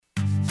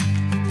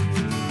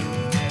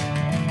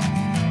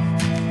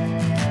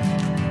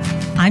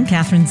I'm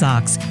Kathryn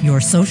Zox, your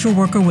social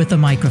worker with a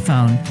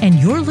microphone, and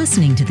you're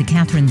listening to The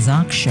Kathryn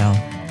Zox Show.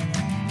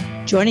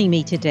 Joining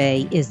me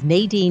today is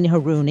Nadine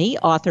Haruni,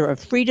 author of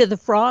Freeda the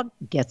Frog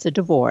Gets a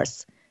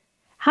Divorce.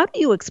 How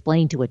do you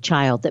explain to a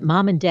child that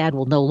mom and dad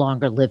will no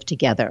longer live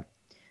together?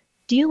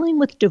 Dealing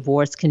with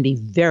divorce can be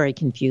very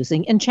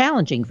confusing and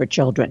challenging for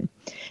children.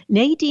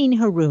 Nadine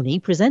Haruni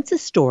presents a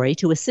story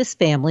to assist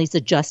families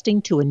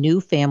adjusting to a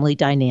new family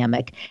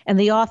dynamic and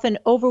the often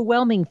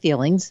overwhelming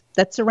feelings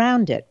that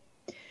surround it.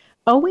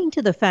 Owing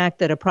to the fact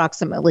that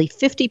approximately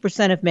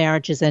 50% of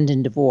marriages end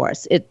in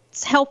divorce,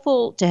 it's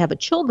helpful to have a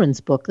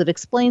children's book that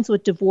explains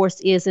what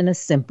divorce is in a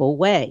simple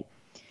way.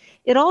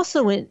 It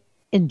also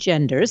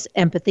engenders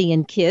empathy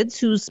in kids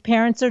whose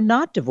parents are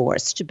not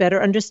divorced to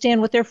better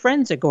understand what their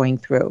friends are going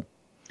through.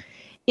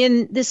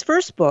 In this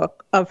first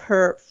book of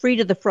her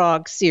Freeda the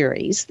Frog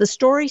series, the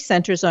story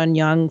centers on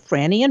young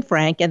Frannie and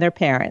Frank and their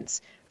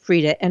parents,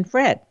 Freeda and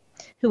Fred,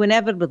 who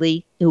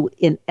inevitably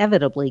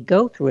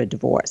go through a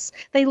divorce.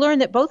 They learn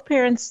that both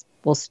parents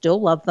will still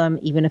love them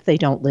even if they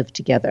don't live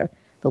together.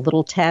 The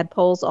little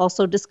tadpoles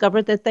also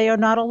discover that they are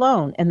not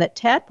alone and that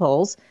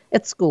tadpoles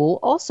at school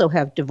also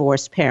have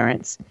divorced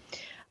parents.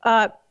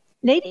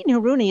 Nadine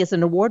Haruni is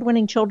an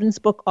award-winning children's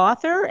book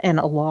author, and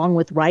along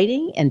with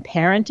writing and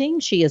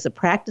parenting, she is a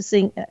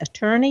practicing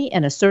attorney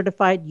and a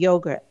certified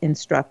yoga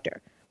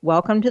instructor.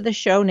 Welcome to the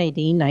show,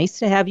 Nadine. Nice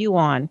to have you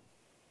on.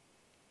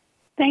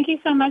 Thank you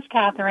so much,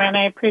 Kathryn.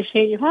 I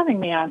appreciate you having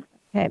me on.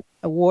 Okay.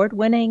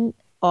 Award-winning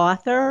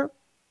author,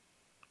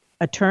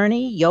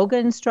 attorney, yoga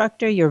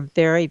instructor. You're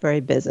very, very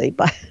busy,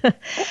 but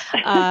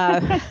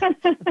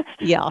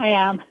yeah, I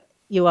am.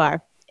 You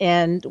are,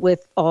 and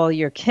with all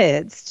your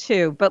kids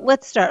too. But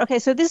let's start. Okay,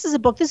 so this is a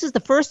book. This is the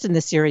first in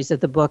the series of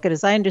the book, and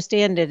as I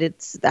understand it,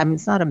 it's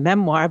not a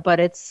memoir, but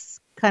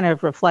it's kind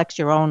of reflects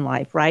your own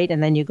life, right?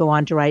 And then you go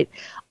on to write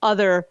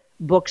other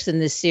books in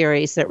this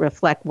series that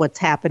reflect what's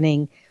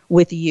happening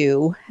with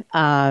you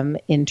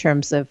in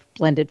terms of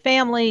blended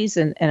families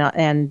and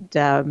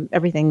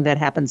everything that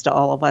happens to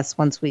all of us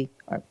once we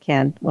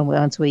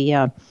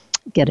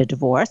get a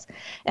divorce.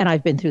 And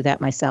I've been through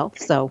that myself,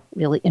 so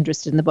really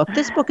interested in the book.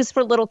 This book is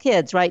for little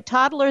kids, right?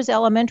 Toddlers,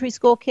 elementary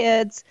school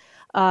kids.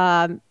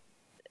 Yes,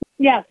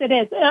 it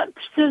is.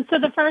 So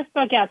the first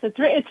book, yes, it's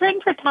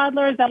written for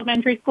toddlers,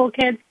 elementary school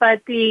kids,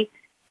 but the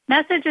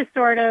message is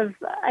sort of,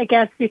 I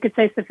guess you could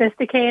say,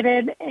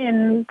 sophisticated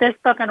in this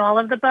book and all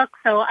of the books.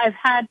 So I've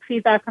had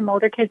feedback from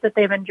older kids that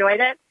they've enjoyed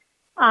it.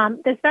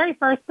 This very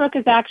first book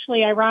is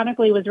actually,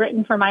 ironically, was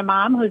written for my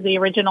mom, who's the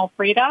original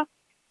Freeda.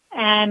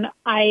 And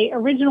I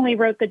originally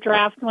wrote the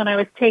draft when I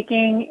was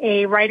taking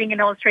a writing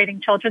and illustrating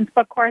children's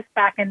book course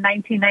back in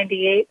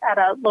 1998 at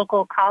a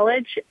local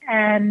college.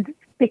 And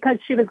because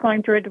she was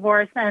going through a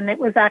divorce and it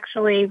was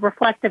actually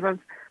reflective of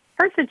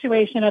her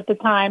situation at the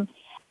time,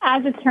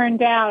 as it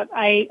turned out,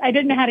 I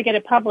didn't know how to get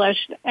it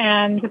published.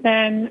 And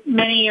then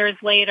many years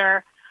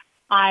later,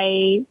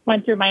 I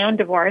went through my own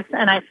divorce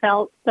and I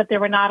felt that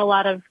there were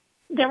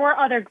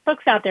other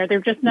books out there. There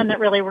were just none that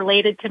really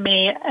related to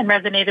me and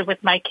resonated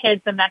with my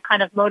kids. And that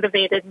kind of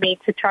motivated me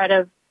to try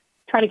to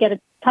get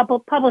a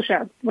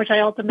publisher, which I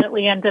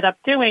ultimately ended up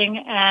doing.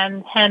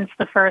 And hence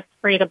the first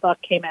Freeda book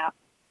came out.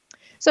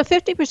 So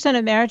 50%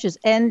 of marriages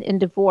end in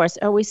divorce.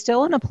 Are we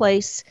still in a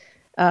place,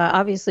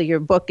 obviously your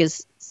book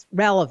is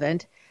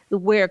relevant,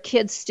 where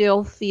kids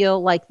still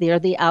feel like they're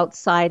the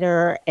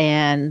outsider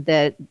and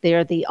that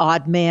they're the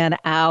odd man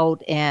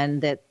out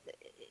and that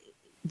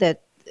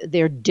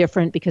they're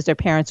different because their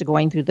parents are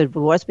going through the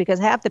divorce? Because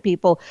half the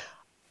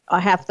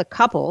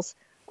couples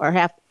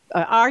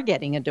are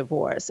getting a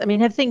divorce. I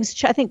mean, I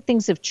think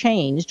things have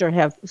changed or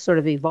have sort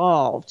of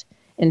evolved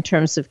in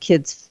terms of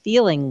kids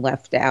feeling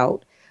left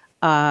out.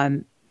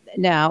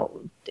 Now,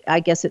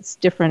 I guess it's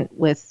different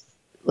with,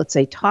 let's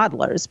say,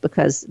 toddlers,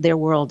 because their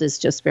world is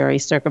just very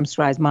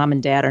circumscribed. Mom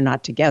and dad are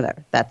not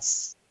together.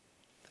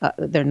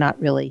 They're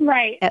not really.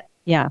 Right.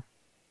 Yeah.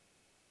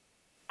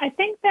 I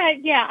think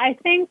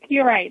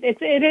you're right.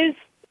 It is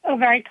a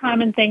very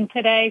common thing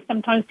today.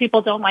 Sometimes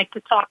people don't like to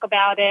talk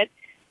about it,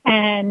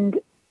 and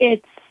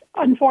it's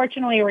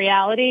unfortunately a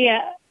reality.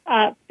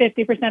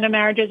 50% of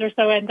marriages or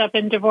so end up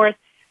in divorce.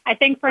 I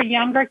think for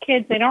younger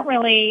kids, they don't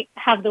really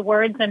have the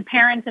words, and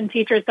parents and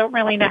teachers don't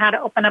really know how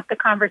to open up the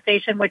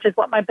conversation, which is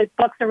what my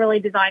books are really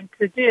designed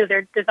to do.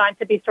 They're designed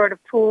to be sort of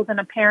tools in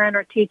a parent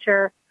or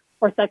teacher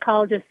or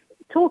psychologist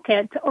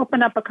toolkit to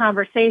open up a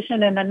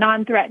conversation in a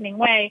non-threatening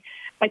way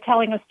by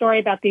telling a story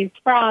about these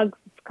frogs.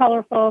 It's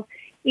colorful,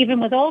 even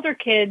with older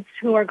kids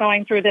who are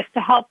going through this,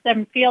 to help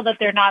them feel that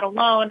they're not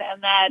alone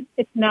and that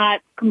it's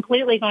not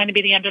completely going to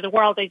be the end of the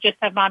world. They just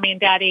have mommy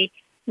and daddy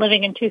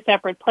living in two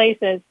separate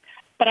places.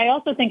 But I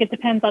also think it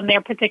depends on their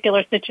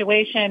particular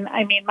situation.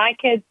 I mean, my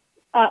kids,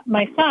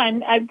 my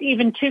son,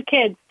 even two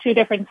kids, two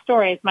different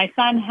stories. My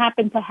son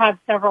happened to have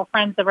several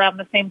friends around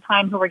the same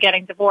time who were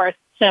getting divorced,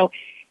 so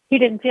he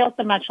didn't feel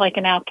so much like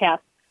an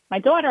outcast. My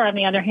daughter, on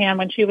the other hand,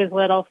 when she was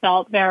little,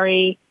 felt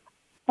very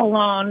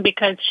alone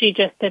because she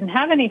just didn't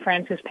have any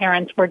friends whose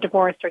parents were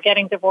divorced or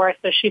getting divorced,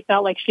 so she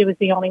felt like she was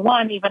the only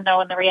one, even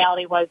though in the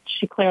reality was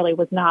she clearly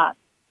was not.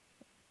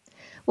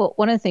 Well,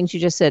 one of the things you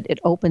just said, it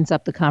opens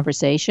up the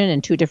conversation,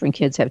 and two different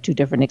kids have two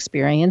different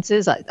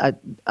experiences.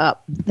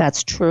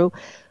 That's true.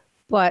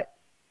 But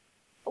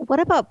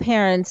what about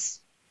parents?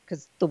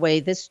 Because the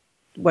way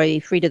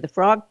Freeda the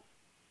Frog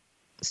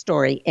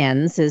story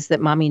ends is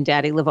that mommy and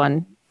daddy live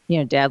on,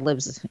 dad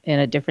lives in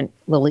a different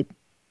lily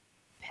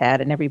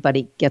pad and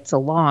everybody gets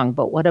along.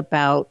 But what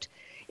about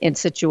in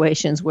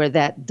situations where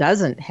that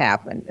doesn't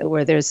happen,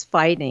 where there's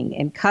fighting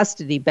and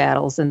custody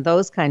battles and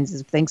those kinds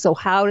of things? So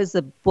how does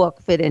the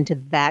book fit into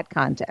that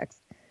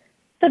context?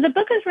 So the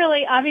book is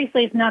really,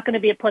 obviously, it's not going to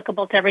be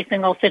applicable to every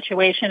single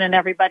situation and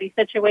everybody's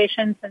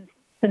situation,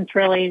 since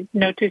really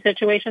no two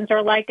situations are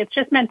alike. It's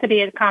just meant to be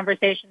a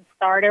conversation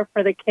starter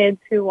for the kids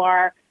who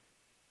are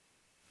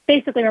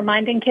basically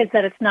reminding kids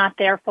that it's not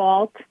their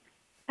fault.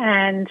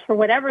 And for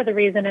whatever the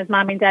reason is,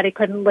 mommy and daddy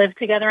couldn't live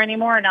together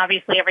anymore. And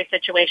obviously every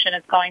situation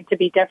is going to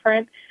be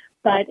different.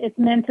 But it's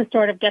meant to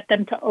sort of get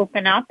them to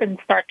open up and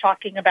start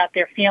talking about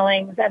their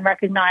feelings and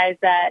recognize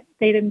that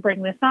they didn't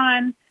bring this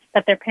on,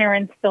 that their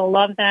parents still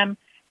love them.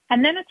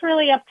 And then it's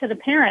really up to the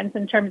parents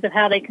in terms of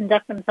how they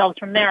conduct themselves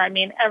from there. I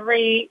mean,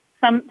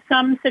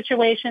 some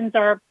situations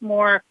are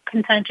more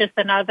contentious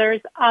than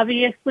others,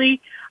 obviously.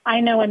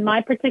 I know in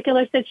my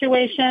particular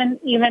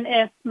situation, even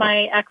if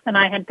my ex and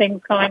I had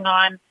things going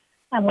on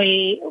and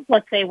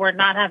let's say we're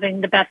not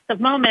having the best of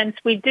moments,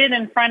 we did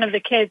in front of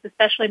the kids,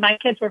 especially my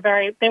kids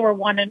they were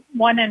 1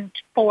 and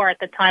 4 at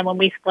the time when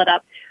we split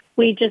up.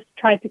 We just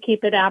tried to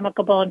keep it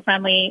amicable and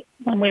friendly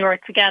when we were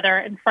together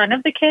in front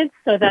of the kids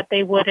so that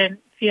they wouldn't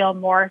feel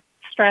more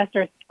stress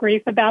or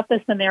grief about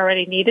this than they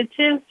already needed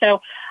to.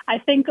 So I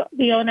think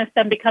the onus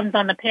then becomes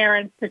on the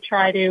parents to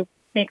try to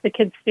make the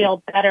kids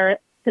feel better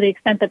to the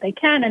extent that they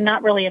can and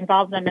not really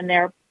involve them in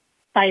their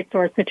fights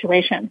or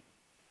situation.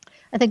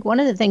 I think one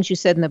of the things you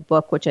said in the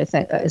book, which I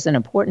think is an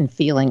important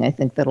feeling, I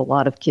think that a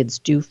lot of kids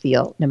do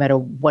feel, no matter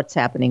what's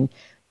happening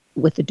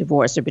with the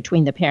divorce or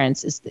between the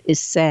parents, is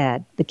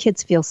sad. The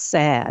kids feel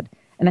sad.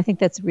 And I think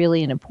that's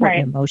really an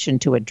important emotion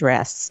to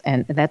address.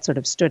 And that sort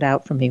of stood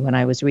out for me when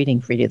I was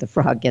reading Freeda the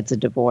Frog Gets a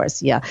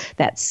Divorce. Yeah,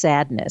 that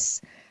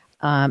sadness.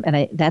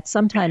 And that's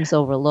sometimes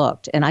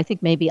overlooked. And I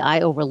think maybe I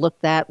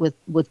overlooked that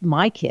with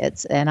my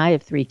kids. And I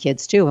have 3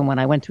 kids, too. And when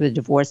I went through the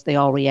divorce, they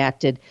all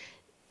reacted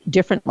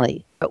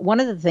differently. But one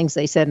of the things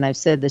they said, and I've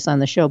said this on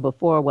the show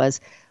before,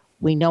 was,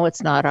 we know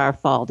it's not our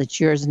fault. It's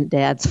yours and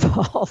Dad's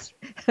fault,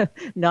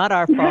 not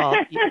our fault.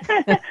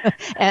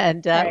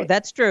 And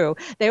that's true.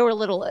 They were a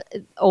little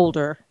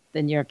older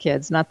than your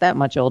kids, not that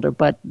much older,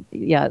 but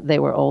yeah, they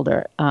were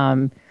older.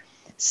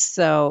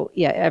 So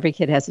yeah, every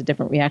kid has a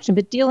different reaction.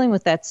 But dealing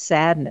with that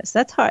sadness,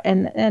 that's hard.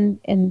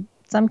 And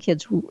some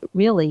kids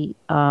really,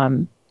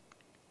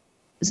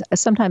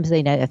 sometimes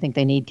I think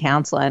they need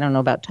counseling. I don't know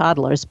about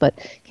toddlers, but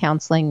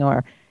counseling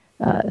or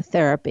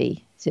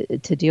therapy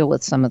to deal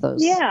with some of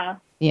those.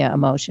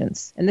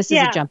 Emotions. And this is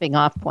a jumping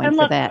off point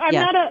for that. And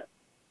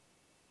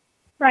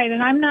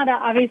I'm not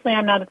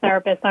a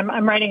therapist.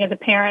 I'm writing as a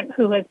parent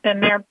who has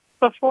been there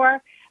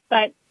before,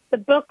 but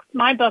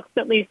my books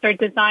at least are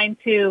designed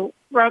to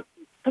show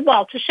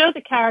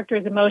the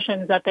characters'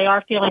 emotions, that they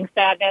are feeling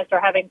sadness or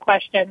having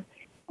questions,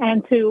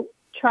 and to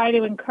try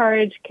to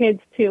encourage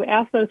kids to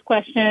ask those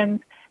questions,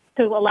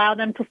 to allow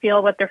them to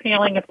feel what they're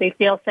feeling. If they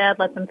feel sad,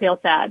 let them feel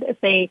sad. If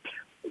they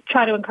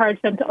try to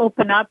encourage them to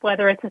open up,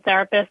 whether it's a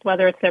therapist,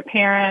 whether it's their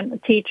parent, a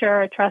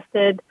teacher, a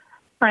trusted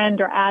friend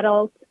or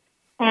adult.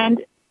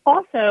 And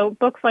also,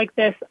 books like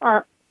this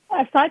are,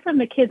 aside from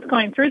the kids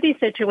going through these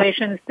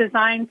situations,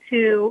 designed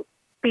to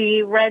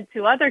be read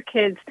to other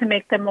kids to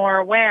make them more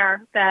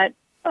aware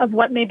of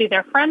what maybe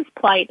their friend's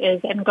plight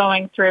is and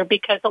going through,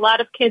 because a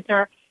lot of kids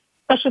are,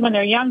 especially when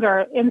they're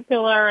younger,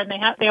 insular, and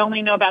they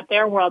only know about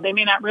their world. They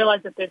may not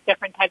realize that there's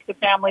different types of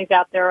families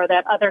out there, or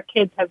that other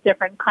kids have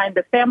different kinds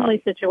of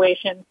family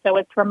situations. So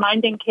it's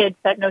reminding kids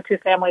that no two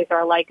families are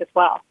alike as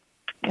well.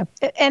 Yeah.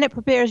 And it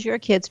prepares your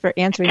kids for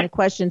answering the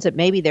questions that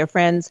maybe their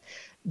friends,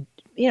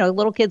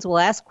 little kids will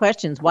ask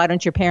questions. Why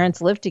don't your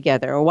parents live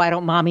together? Or why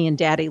don't mommy and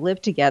daddy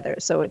live together?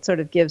 So it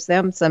sort of gives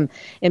them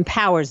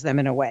empowers them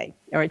in a way,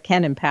 or it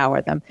can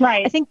empower them.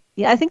 Right. I think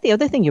the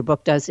other thing your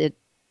book does,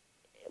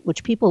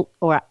 which people,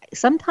 or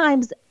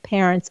sometimes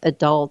parents,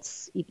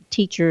 adults,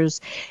 teachers,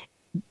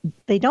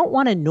 they don't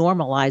want to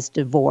normalize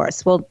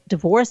divorce. Well,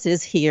 divorce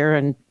is here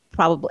and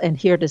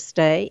here to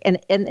stay, and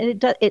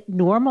it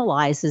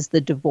normalizes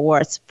the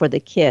divorce for the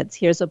kids.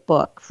 Here's a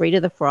book,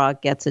 Freeda the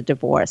Frog Gets a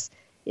Divorce.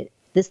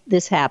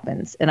 This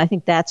happens, and I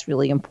think that's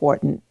really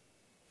important.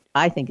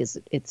 I think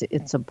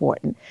it's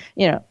important.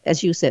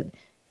 As you said,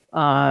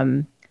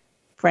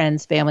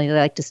 friends, family, they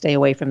like to stay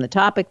away from the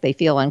topic. They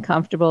feel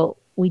uncomfortable.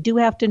 We do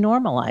have to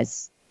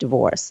normalize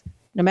divorce,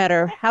 no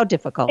matter how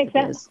difficult it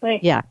is.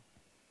 Yeah.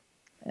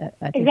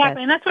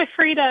 Exactly. And that's why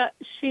Freeda,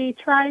 she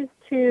tries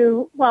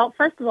to,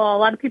 first of all, a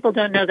lot of people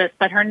don't know this,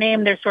 but her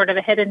name, there's sort of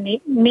a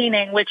hidden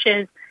meaning, which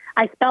is,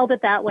 I spelled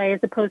it that way as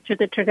opposed to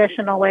the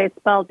traditional way it's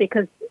spelled,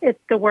 because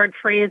the word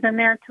free is in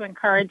there to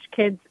encourage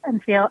kids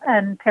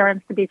and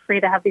parents to be free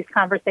to have these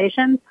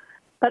conversations.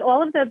 But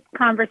all of the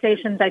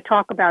conversations I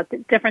talk about, the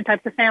different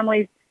types of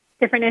families,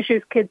 different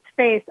issues kids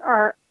face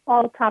are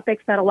all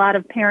topics that a lot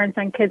of parents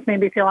and kids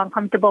maybe feel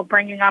uncomfortable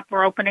bringing up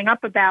or opening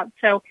up about.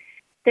 So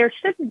there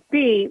shouldn't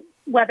be,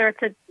 whether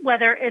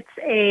it's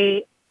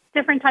a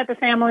different type of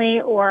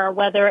family or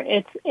whether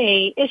it's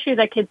a issue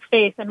that kids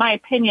face, in my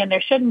opinion,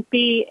 there shouldn't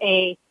be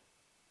a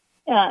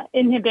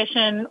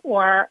inhibition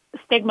or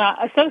stigma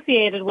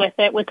associated with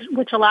it,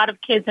 which a lot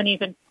of kids and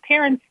even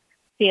parents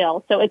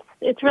feel. So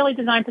it's really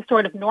designed to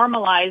sort of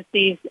normalize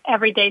these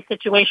everyday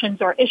situations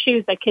or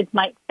issues that kids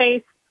might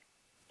face,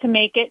 to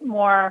make it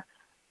more,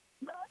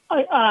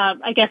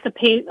 I guess, a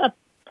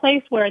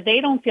place where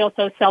they don't feel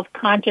so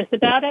self-conscious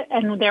about it,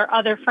 and their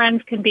other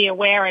friends can be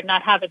aware and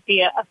not have it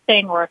be a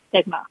thing or a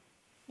stigma.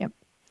 Yep.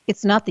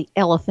 It's not the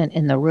elephant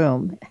in the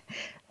room.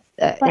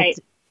 Right.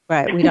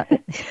 Right. We don't.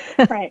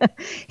 Right.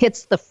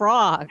 It's the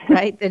frog,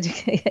 right?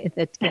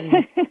 That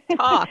can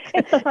talk.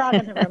 It's the frog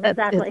in the room.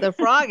 Exactly. It's the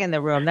frog in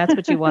the room. That's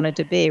what you want it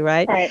to be,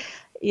 right? Right.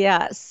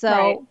 Yeah. So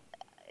right.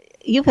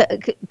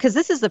 because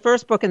this is the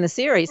first book in the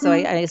series, so I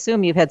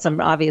assume you've had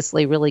some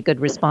obviously really good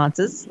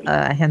responses.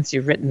 Hence,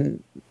 you've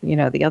written,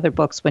 the other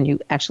books when you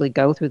actually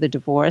go through the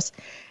divorce,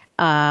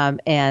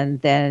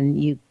 and then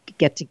you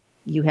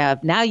have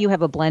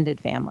a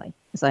blended family,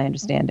 as I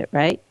understand it,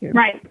 right? You're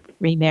right.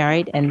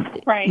 Remarried, and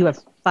right. You have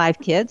 5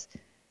 kids.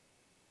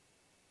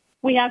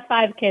 We have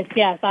 5 kids.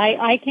 Yes,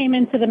 I came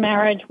into the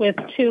marriage with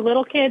 2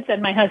 little kids,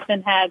 and my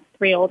husband had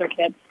 3 older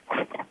kids.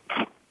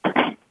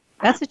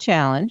 That's a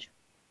challenge.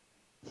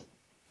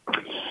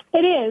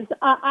 It is.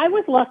 I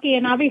was lucky,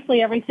 and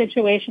obviously every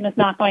situation is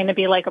not going to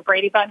be like a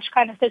Brady Bunch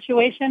kind of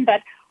situation,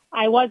 but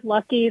I was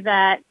lucky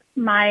that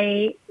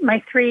my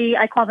 3,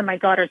 I call them my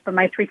daughters, but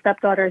my 3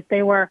 stepdaughters,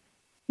 they were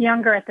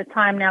younger at the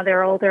time. Now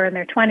they're older in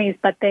their 20s,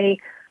 but they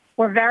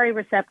were very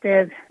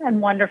receptive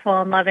and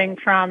wonderful and loving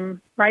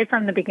right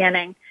from the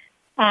beginning.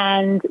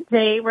 And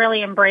they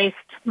really embraced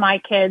my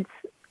kids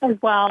as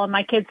well. And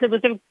my kids, it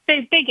was a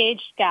big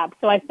age gap.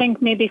 So I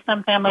think maybe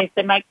some families,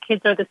 that my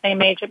kids are the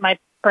same age, it might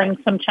bring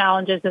some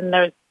challenges and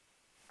there's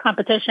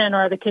competition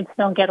or the kids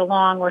don't get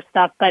along or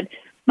stuff. But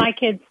my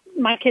kids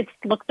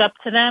looked up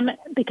to them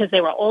because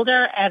they were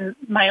older, and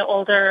my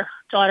older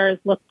daughters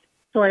looked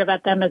sort of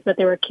at them as that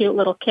they were cute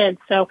little kids.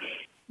 So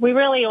it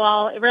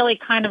really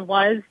kind of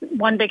was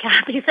one big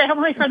happy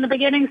family from the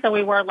beginning. So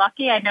we were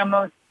lucky. I know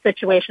most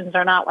situations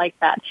are not like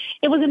that.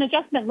 It was an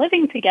adjustment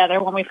living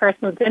together when we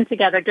first moved in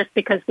together, just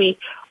because we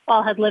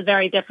all had lived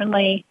very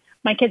differently.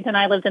 My kids and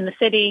I lived in the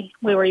city.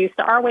 We were used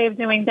to our way of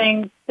doing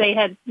things.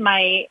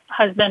 My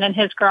husband and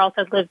his girls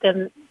had lived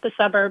in the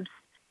suburbs,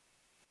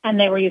 and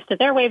they were used to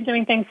their way of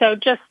doing things. So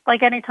just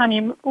like anytime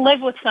you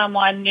live with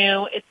someone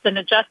new, it's an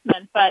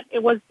adjustment. But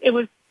it was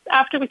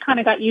after we kind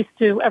of got used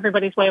to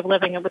everybody's way of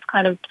living, it was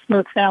kind of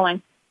smooth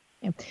sailing.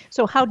 Yeah.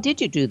 So how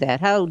did you do that?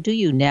 How do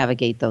you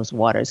navigate those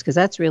waters? Because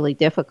that's really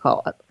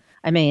difficult.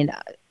 I mean,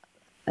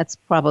 that's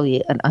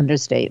probably an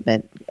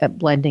understatement,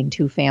 blending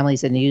 2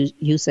 families. And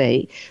you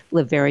say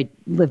lived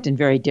in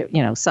very,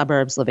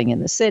 suburbs, living in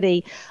the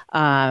city.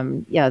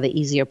 The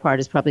easier part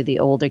is probably the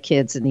older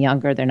kids, and the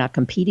younger, they're not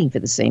competing for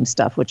the same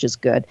stuff, which is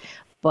good.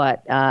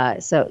 But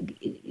so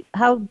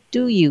how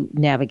do you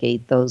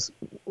navigate those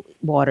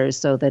waters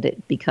so that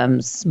it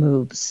becomes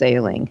smooth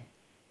sailing?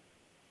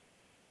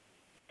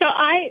 So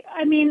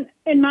I mean,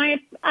 and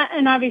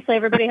obviously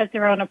everybody has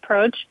their own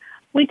approach.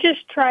 We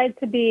just tried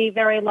to be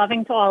very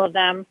loving to all of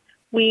them.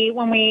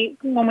 When we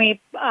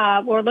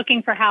were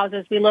looking for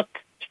houses, we looked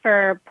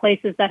for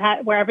places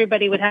where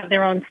everybody would have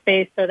their own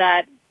space, so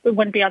that we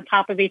wouldn't be on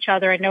top of each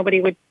other and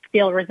nobody would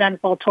feel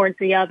resentful towards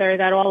the other,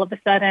 that all of a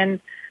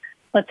sudden,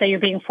 let's say you're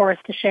being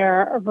forced to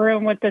share a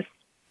room with this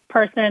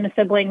person, a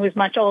sibling who's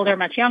much older,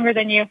 much younger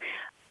than you.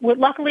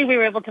 Luckily, we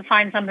were able to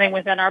find something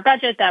within our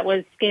budget that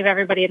gave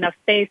everybody enough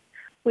space.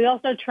 We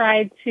also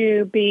tried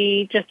to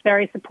be just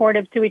very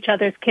supportive to each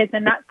other's kids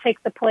and not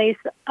take the place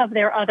of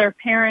their other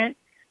parent.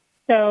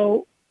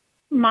 So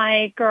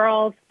my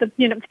girls,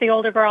 the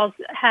older girls,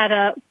 had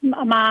a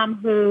mom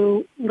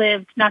who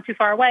lived not too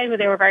far away, who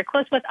they were very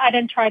close with. I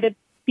didn't try to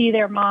be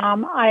their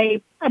mom.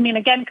 I mean,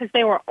 again, because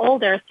they were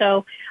older,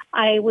 so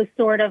I was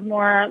sort of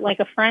more like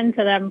a friend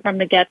to them from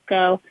the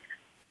get-go.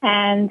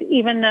 And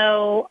even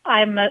though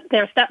I'm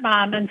their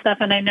stepmom and stuff,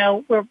 and I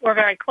know we're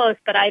very close,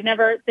 but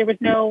there was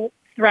no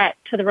threat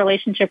to the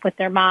relationship with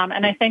their mom.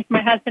 And I think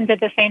my husband did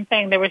the same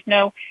thing.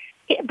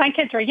 My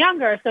kids were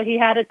younger, so he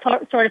had to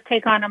sort of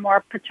take on a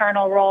more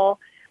paternal role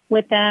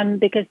with them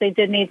because they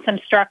did need some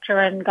structure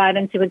and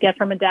guidance he would get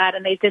from a dad,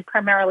 and they did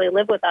primarily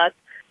live with us.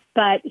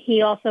 But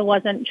he also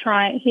wasn't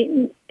trying.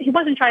 He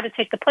wasn't trying to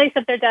take the place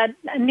of their dad.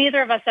 And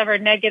neither of us ever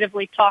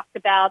negatively talked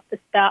about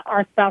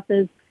our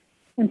spouses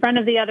in front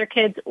of the other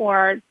kids,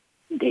 or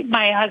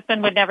my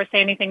husband would never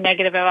say anything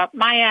negative about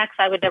my ex.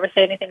 I would never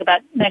say anything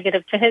about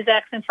negative to his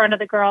ex in front of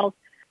the girls.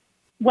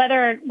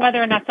 Whether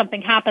or not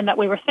something happened that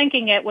we were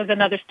thinking it was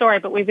another story,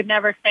 but we would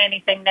never say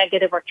anything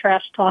negative or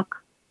trash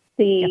talk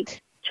the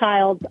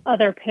child's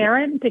other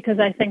parent, because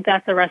I think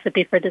that's a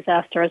recipe for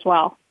disaster as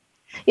well.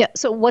 Yeah.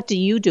 So what do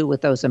you do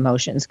with those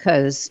emotions?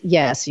 Because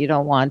yes, you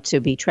don't want to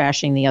be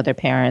trashing the other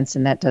parents,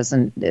 and that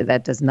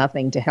does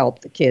nothing to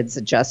help the kids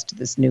adjust to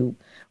this new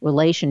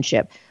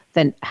relationship.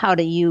 Then how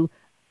do you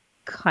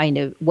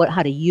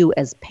how do you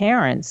as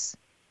parents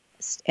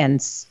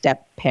and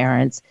step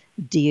parents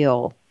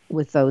deal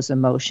with those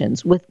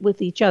emotions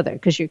with each other?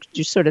 Because you're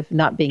sort of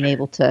not being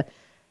able to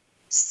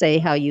say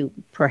how you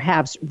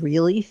perhaps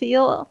really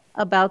feel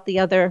about the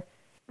other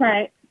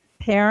Right.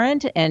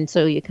 parent, and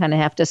so you kind of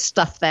have to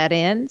stuff that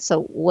in.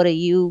 So what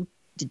you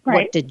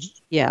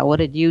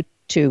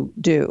two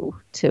do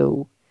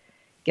to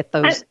get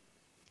those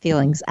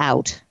feelings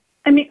out?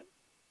 I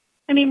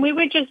mean, we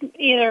would just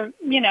either,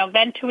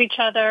 vent to each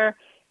other.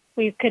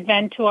 We could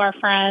vent to our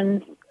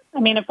friends. I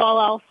mean, if all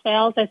else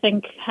fails, I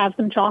think have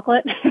some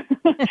chocolate.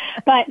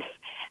 But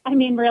I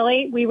mean,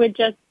 really, we would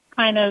just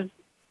kind of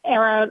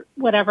air out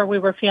whatever we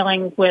were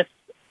feeling with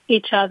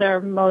each other,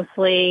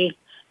 mostly,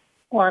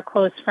 or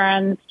close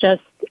friends,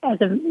 just as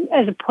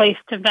a place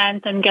to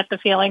vent and get the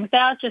feelings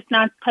out, just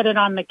not put it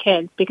on the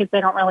kids because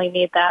they don't really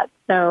need that.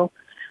 So,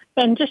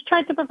 and just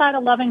tried to provide a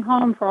loving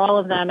home for all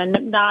of them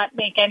and not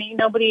make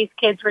nobody's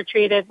kids were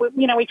treated,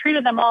 we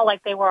treated them all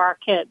like they were our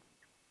kids.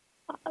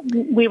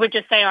 We would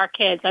just say our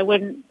kids. I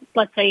wouldn't,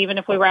 let's say, even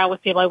if we were out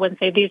with people, I wouldn't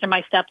say, these are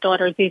my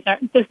stepdaughters.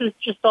 This is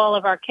just all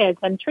of our kids,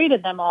 and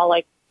treated them all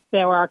like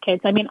they were our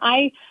kids. I mean,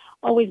 I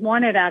always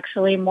wanted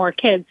actually more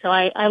kids. So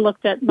I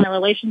looked at my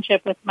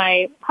relationship with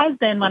my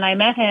husband when I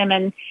met him,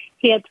 and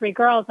he had 3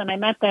 girls, and I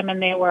met them, and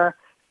they were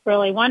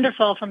really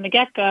wonderful from the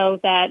get-go.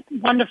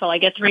 Wonderful. I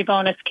get 3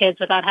 bonus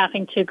kids without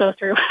having to go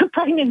through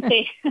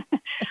pregnancy,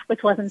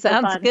 which wasn't so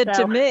fun. Sounds good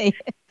to me.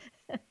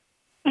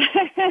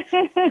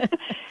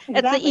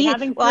 Exactly.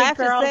 Having 3 I have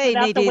girls to say,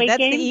 Nadine, that's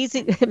games. the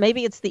easy.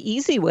 Maybe it's the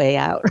easy way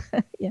out.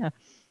 Yeah.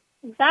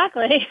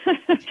 Exactly.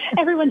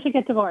 Everyone should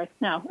get divorced.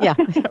 No. Yeah.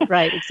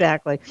 Right.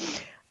 Exactly.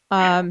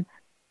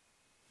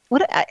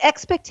 What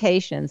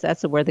expectations?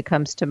 That's the word that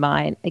comes to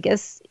mind. I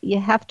guess you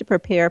have to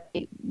prepare.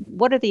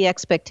 What are the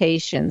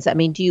expectations? I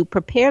mean, do you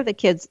prepare the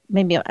kids?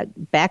 Maybe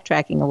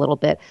backtracking a little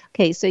bit.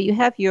 Okay, so you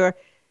have your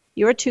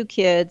 2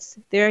 kids.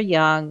 They're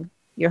young.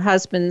 Your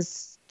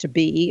husband's to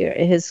be.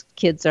 His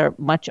kids are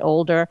much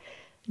older.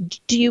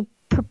 Do you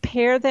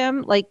prepare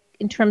them like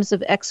in terms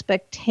of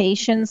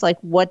expectations, like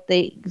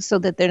so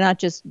that they're not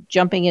just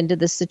jumping into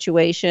the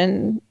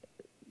situation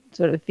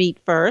sort of feet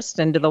first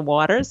into the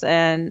waters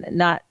and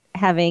not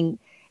having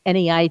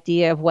any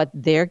idea of what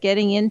they're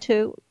getting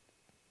into?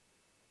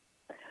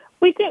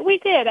 We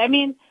did. I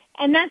mean,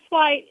 and that's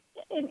why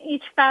in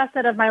each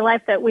facet of my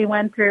life that we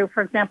went through,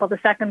 for example, the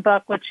second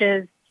book, which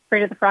is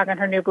Freeda the Frog and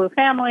Her New Blue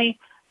Family,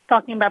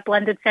 talking about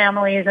blended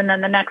families, and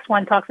then the next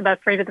one talks about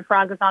Freeda the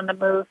Frog is on the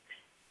move,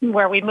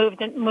 where we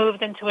moved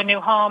into a new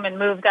home and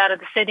moved out of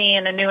the city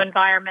and a new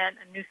environment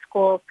and new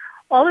schools.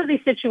 All of these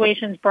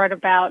situations brought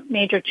about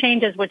major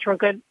changes, which were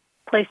good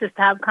places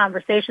to have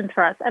conversations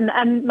for us.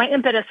 And my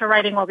impetus for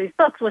writing all these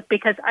books was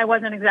because I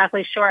wasn't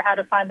exactly sure how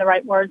to find the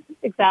right words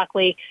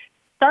exactly,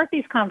 start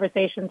these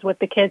conversations with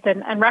the kids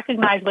and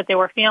recognize what they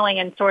were feeling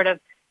and sort of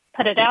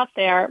put it out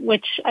there,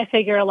 which I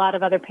figure a lot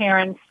of other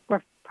parents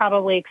were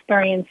probably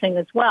experiencing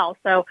as well.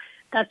 So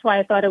that's why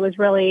I thought it was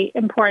really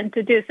important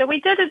to do. So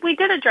we did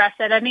address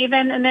it. And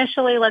even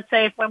initially, let's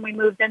say when we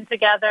moved in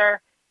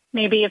together,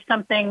 maybe if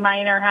something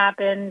minor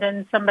happened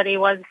and somebody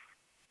was,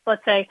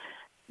 let's say,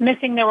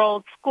 missing their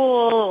old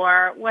school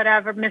or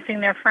whatever,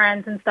 missing their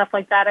friends and stuff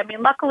like that. I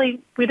mean,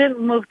 luckily we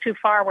didn't move too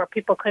far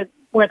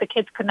where the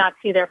kids could not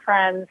see their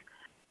friends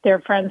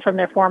from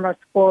their former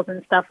schools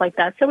and stuff like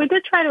that. So we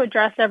did try to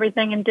address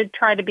everything and did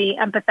try to be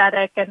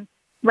empathetic and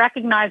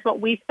recognize what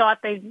we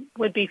thought they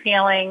would be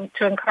feeling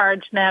to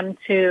encourage them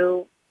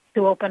to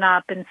open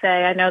up and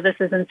say, I know this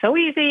isn't so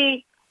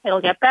easy.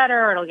 It'll get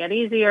better. It'll get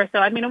easier. So,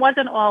 I mean, it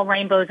wasn't all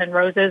rainbows and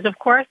roses, of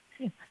course,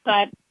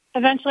 but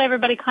eventually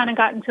everybody kind of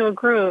got into a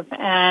groove.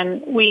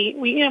 And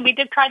we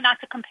did try not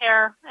to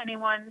compare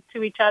anyone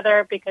to each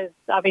other because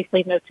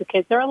obviously no 2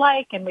 kids are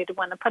alike and we didn't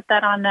want to put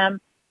that on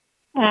them.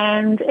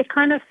 And it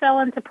kind of fell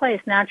into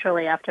place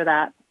naturally after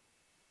that.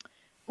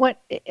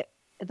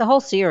 The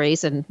whole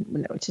series, and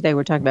today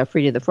we're talking about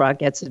Freeda the Frog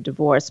gets a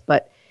divorce,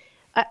 but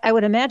I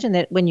would imagine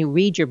that when you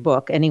read your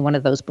book, any one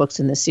of those books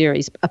in the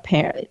series, a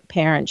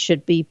parent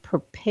should be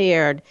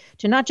prepared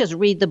to not just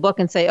read the book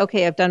and say,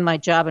 okay, I've done my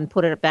job and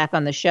put it back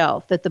on the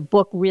shelf, that the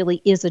book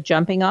really is a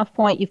jumping off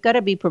point. You've got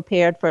to be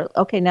prepared for,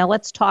 okay, now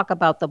let's talk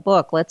about the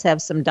book. Let's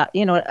have some,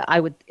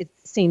 it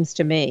seems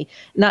to me,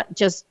 not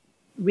just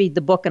read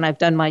the book and I've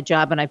done my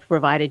job and I've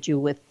provided you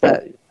with,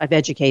 I've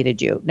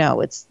educated you.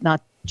 No, it's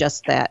not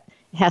just that.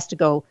 It has to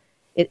go,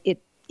 it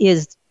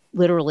is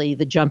literally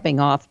the jumping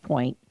off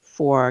point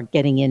for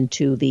getting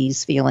into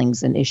these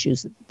feelings and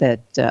issues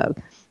that,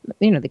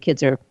 the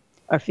kids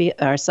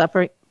are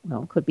suffering,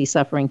 could be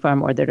suffering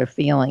from or that are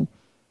feeling.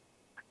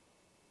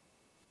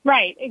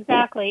 Right,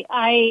 exactly.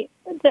 I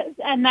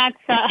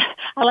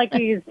like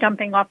to use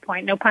jumping off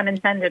point, no pun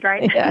intended,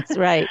 right? Yes,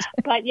 right.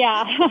 But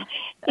yeah,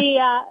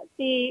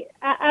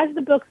 as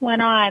the books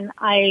went on,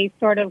 I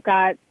sort of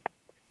got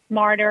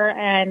smarter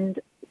and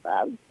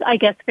I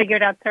guess,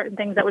 figured out certain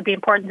things that would be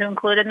important to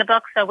include in the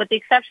book. So with the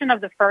exception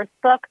of the first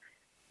book,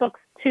 books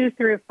 2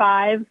 through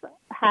 5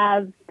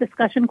 have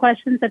discussion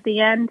questions at the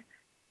end,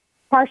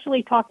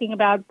 partially talking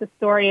about the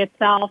story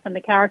itself and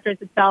the characters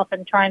itself,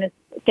 and trying to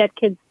get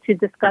kids to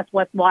discuss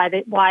why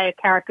a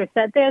character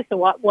said this,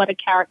 or what a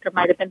character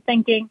might have been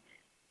thinking.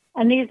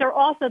 And these are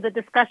also the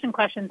discussion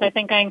questions. I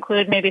think I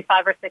include maybe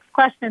 5 or 6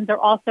 questions. They're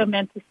also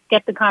meant to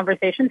get the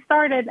conversation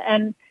started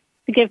and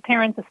to give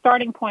parents a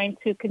starting point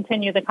to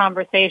continue the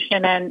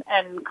conversation and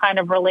kind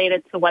of relate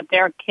it to what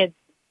their kids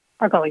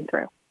are going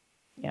through.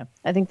 Yeah,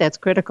 I think that's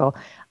critical.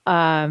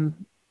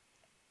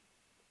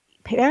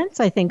 Parents,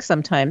 I think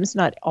sometimes,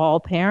 not all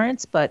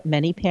parents, but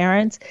many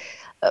parents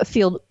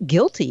feel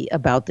guilty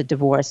about the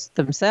divorce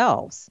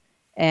themselves.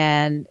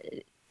 And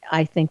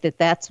I think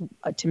that's,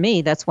 to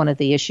me, that's one of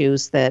the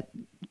issues that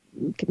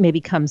maybe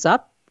comes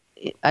up.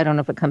 I don't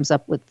know if it comes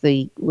up with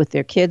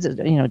their kids,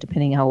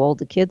 depending how old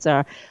the kids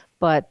are,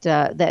 but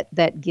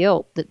that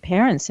guilt that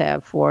parents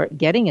have for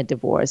getting a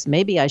divorce.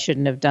 Maybe I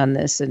shouldn't have done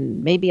this,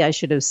 and maybe I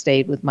should have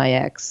stayed with my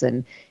ex,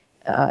 and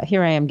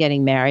here I am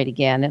getting married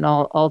again, and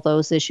all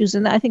those issues.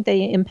 And I think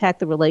they impact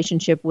the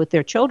relationship with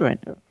their children.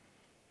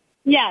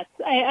 Yes,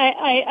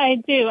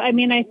 I do. I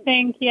mean, I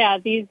think,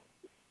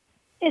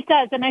 it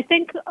does. And I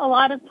think a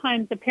lot of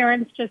times the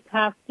parents just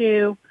have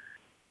to,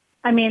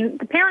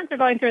 the parents are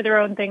going through their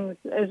own things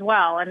as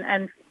well,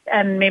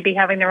 and maybe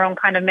having their own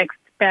kind of mixed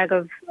bag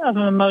of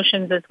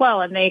emotions as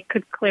well. And they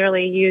could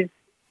clearly use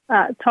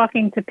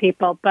talking to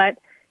people. But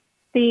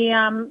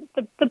the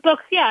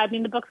books,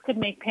 the books could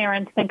make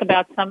parents think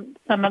about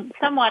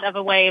somewhat of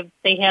a way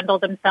they handle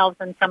themselves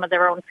and some of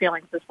their own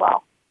feelings as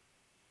well.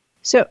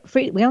 So,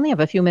 we only have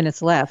a few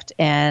minutes left,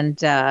 and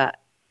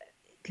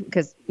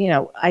because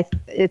I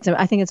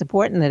think it's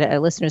important that our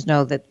listeners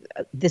know that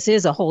this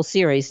is a whole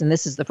series, and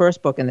this is the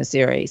first book in the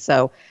series.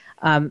 So,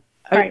 right.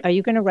 Are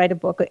you going to write a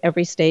book at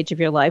every stage of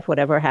your life,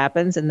 whatever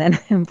happens, and then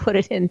put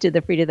it into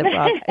the Freeda the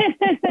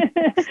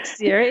Frog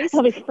series?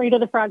 It'll be Freeda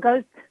the Frog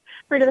goes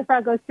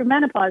through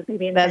menopause,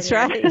 maybe. That's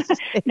right.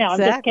 No,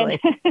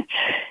 exactly. I'm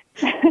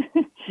just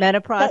kidding.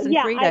 Menopause and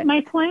Freeda. My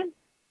plan.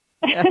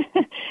 Yeah.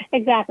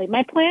 Exactly.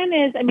 My plan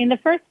is, the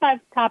first 5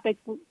 topics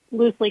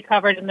loosely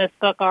covered in this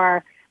book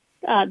are,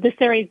 the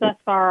series thus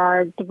far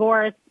are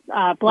divorce,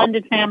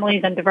 blended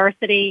families, and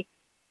diversity.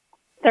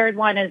 Third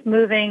one is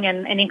moving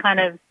and any kind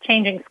of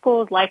changing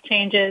schools, life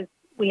changes.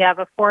 We have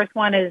a 4th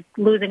one is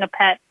losing a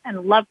pet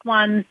and loved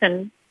ones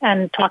and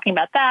talking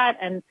about that.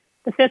 And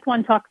the 5th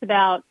one talks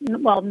about, the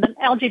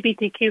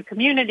LGBTQ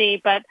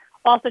community, but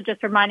also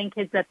just reminding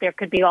kids that there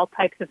could be all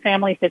types of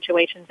family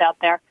situations out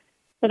there.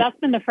 So that's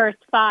been the first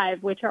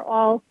 5, which are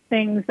all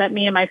things that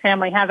me and my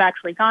family have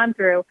actually gone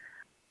through,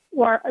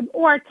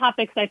 or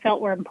topics I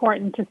felt were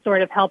important to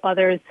sort of help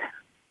others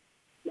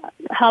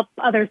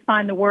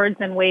find the words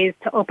and ways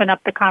to open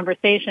up the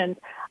conversations.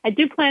 I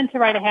do plan to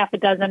write a half a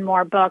dozen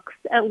more books,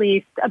 at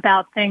least,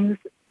 about things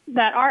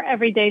that are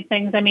everyday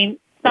things.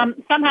 Some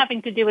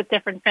having to do with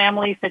different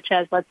families, such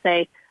as, let's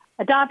say,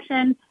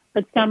 adoption,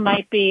 but some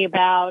might be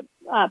about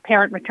a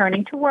parent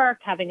returning to work,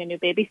 having a new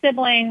baby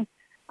sibling,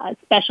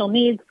 special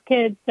needs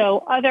kids. So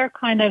other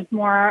kind of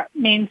more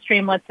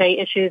mainstream, let's say,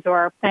 issues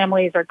or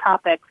families or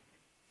topics.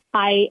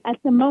 I, at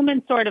the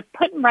moment, sort of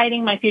put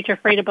writing my future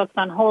Freeda books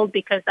on hold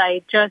because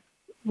I just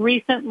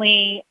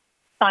recently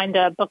signed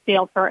a book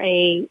deal for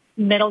a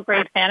middle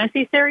grade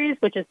fantasy series,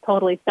 which is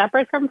totally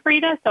separate from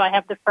Freeda. So I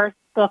have the first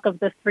book of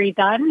the 3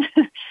 done.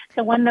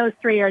 So when those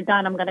 3 are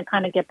done, I'm going to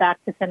kind of get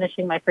back to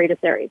finishing my Freeda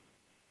series.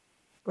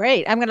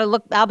 Great.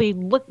 I'll be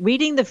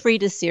reading the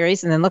Freeda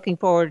series and then looking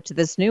forward to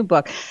this new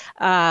book.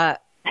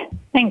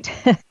 Thanks.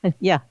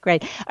 Yeah,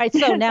 great. All right.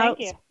 So now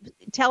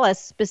tell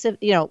us specific,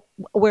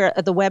 where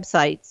the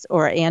websites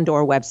or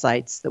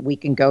websites that we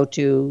can go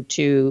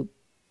to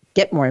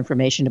get more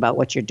information about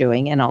what you're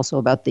doing and also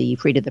about the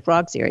Freeda the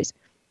Frog series.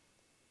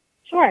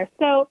 Sure.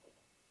 So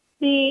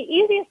the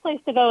easiest place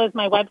to go is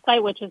my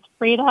website, which is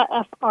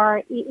Freeda,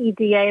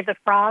 Freeda, the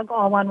frog,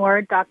 all one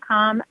word,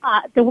 .com.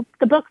 The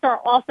books are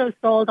also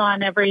sold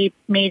on every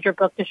major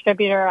book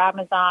distributor,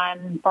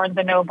 Amazon, Barnes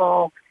 &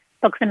 Noble,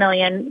 Books A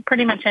Million,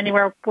 pretty much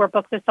anywhere where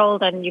books are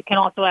sold. And you can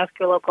also ask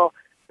your local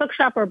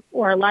bookshop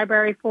or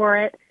library for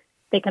it.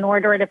 They can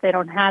order it if they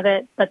don't have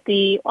it. But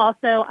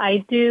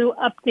I do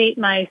update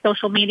my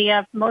social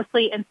media,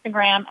 mostly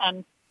Instagram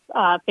and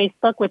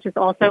Facebook, which is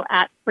also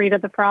at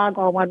Freeda the Frog,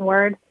 all one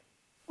word.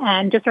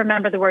 And just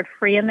remember the word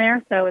free in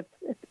there, so it's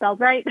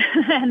spelled right.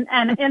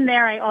 and in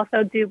there, I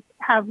also do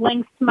have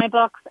links to my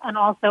books and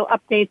also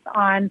updates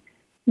on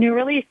new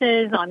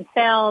releases, on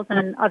sales,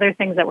 and other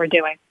things that we're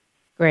doing.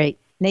 Great.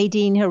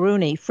 Nadine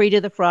Haruni,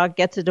 Freeda the Frog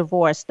Gets a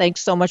Divorce.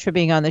 Thanks so much for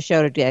being on the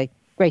show today.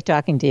 Great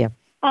talking to you.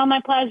 Oh,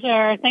 my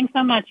pleasure. Thanks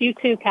so much. You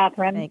too,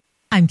 Kathryn. Thanks.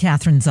 I'm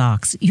Kathryn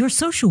Zox, your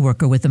social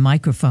worker with a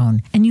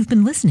microphone, and you've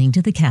been listening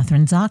to The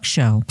Kathryn Zox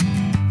Show.